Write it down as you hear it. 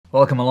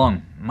Welcome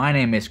along. My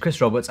name is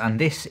Chris Roberts and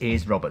this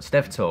is Roberts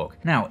Dev Talk.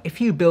 Now, if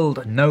you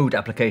build Node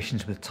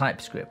applications with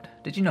TypeScript,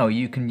 did you know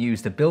you can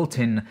use the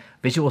built-in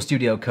Visual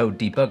Studio Code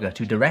debugger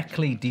to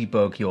directly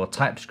debug your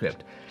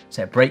TypeScript,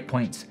 set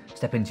breakpoints,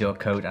 step into your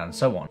code and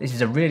so on. This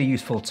is a really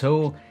useful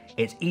tool.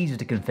 It's easy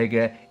to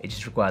configure. It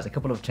just requires a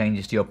couple of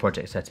changes to your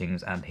project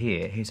settings, and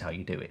here's how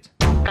you do it.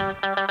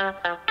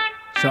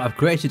 So I've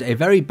created a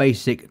very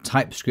basic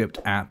TypeScript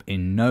app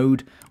in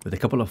Node with a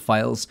couple of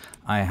files.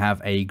 I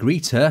have a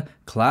greeter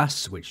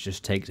class, which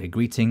just takes a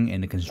greeting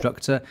in a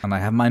constructor, and I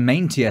have my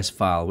main.ts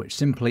file, which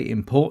simply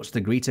imports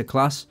the greeter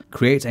class,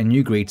 creates a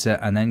new greeter,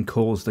 and then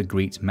calls the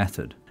greet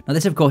method. Now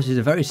this of course is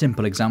a very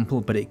simple example,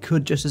 but it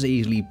could just as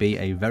easily be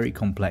a very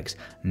complex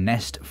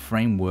Nest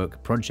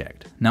framework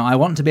project. Now I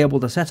want to be able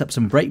to set up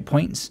some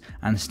breakpoints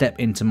and step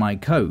into my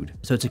code.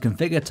 So to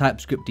configure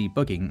TypeScript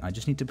debugging, I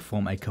just need to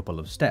perform a couple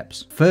of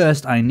steps.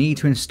 First, I need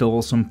to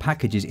install some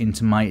packages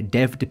into my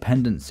dev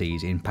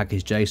dependencies in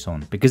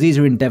package.json. Because these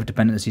are in dev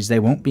dependencies, they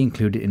won't be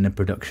included in the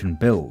production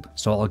build.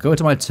 So I'll go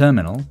to my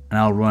terminal and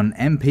I'll run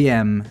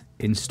npm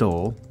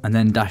install and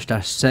then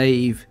 --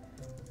 save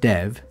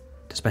dev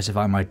to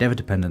specify my dev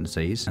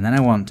dependencies, and then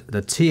I want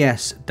the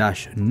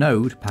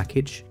ts-node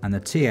package and the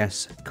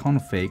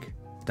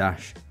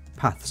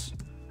ts-config-paths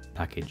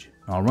package.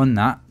 I'll run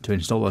that to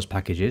install those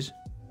packages.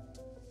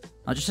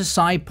 Now just a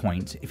side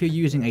point, if you're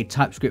using a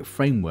TypeScript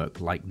framework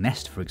like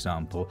Nest for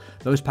example,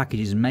 those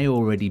packages may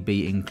already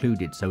be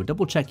included, so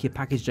double check your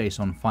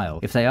package.json file.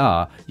 If they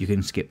are, you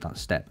can skip that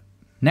step.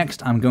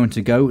 Next, I'm going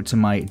to go to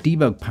my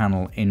debug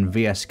panel in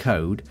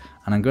vscode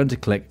and I'm going to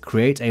click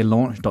create a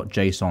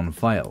launch.json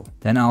file.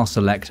 Then I'll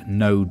select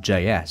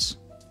Node.js.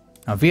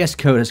 Now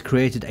vscode has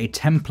created a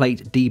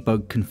template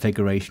debug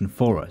configuration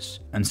for us.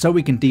 And so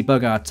we can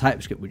debug our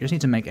TypeScript, we just need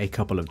to make a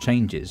couple of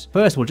changes.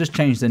 First, we'll just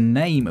change the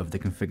name of the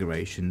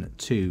configuration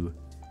to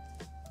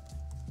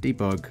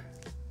Debug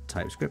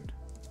Typescript.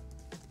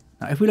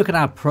 Now if we look at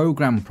our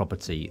program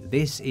property,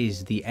 this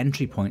is the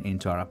entry point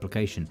into our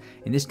application,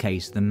 in this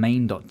case the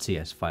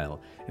main.ts file.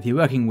 If you're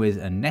working with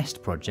a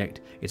Nest project,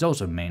 it's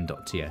also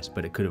main.ts,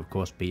 but it could of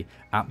course be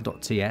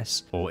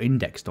app.ts or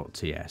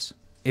index.ts.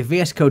 If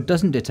VS Code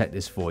doesn't detect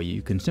this for you,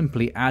 you can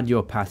simply add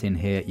your path in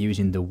here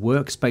using the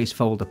workspace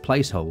folder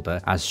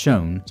placeholder as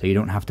shown, so you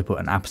don't have to put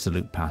an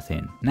absolute path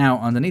in. Now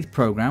underneath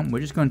program,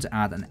 we're just going to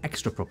add an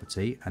extra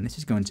property, and this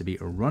is going to be a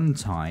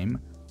runtime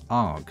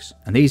args,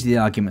 and these are the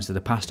arguments that are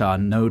passed our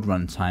Node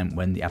runtime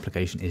when the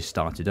application is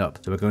started up.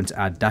 So we're going to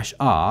add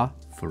 -r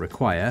for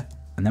require,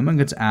 and then we're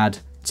going to add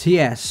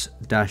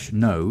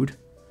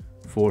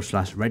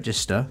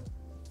ts-node/register,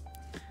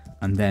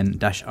 and then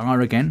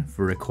 -r again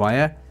for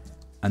require,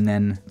 and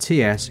then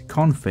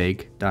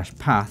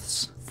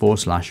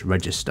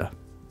ts-config-paths/register.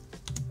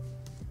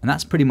 And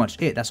that's pretty much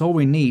it. That's all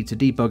we need to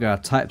debug our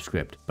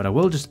TypeScript. But I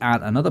will just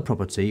add another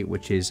property,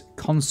 which is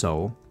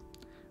console,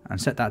 and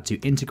set that to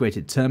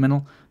integrated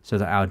terminal so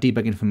that our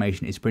debug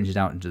information is printed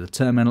out into the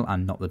terminal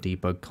and not the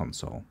debug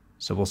console.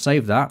 So we'll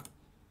save that.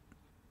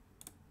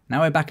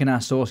 Now we're back in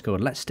our source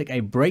code. Let's stick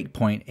a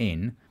breakpoint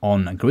in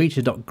on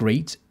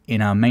greeter.greet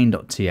in our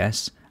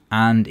main.ts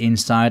and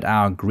inside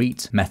our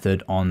greet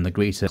method on the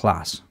greeter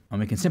class. And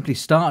we can simply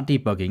start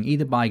debugging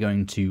either by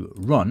going to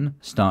run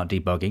start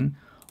debugging,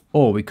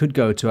 or we could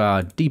go to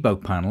our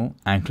debug panel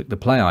and click the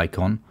play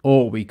icon,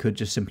 or we could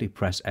just simply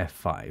press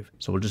F5.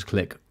 So we'll just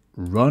click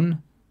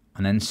run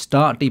and then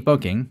start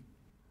debugging.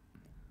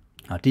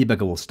 Our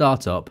debugger will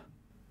start up,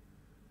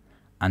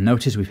 and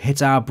notice we've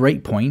hit our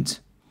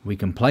breakpoint. We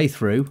can play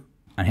through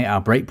and hit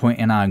our breakpoint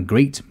in our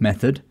greet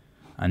method,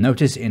 and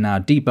notice in our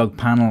debug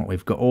panel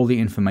we've got all the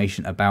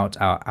information about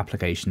our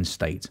application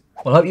state.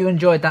 Well, I hope you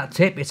enjoyed that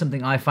tip. It's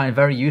something I find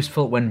very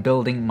useful when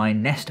building my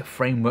Nest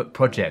framework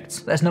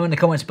projects. Let us know in the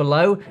comments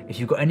below if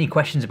you've got any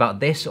questions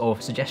about this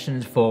or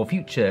suggestions for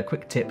future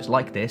quick tips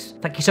like this.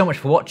 Thank you so much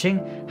for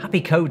watching,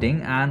 happy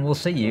coding, and we'll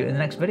see you in the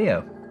next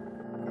video.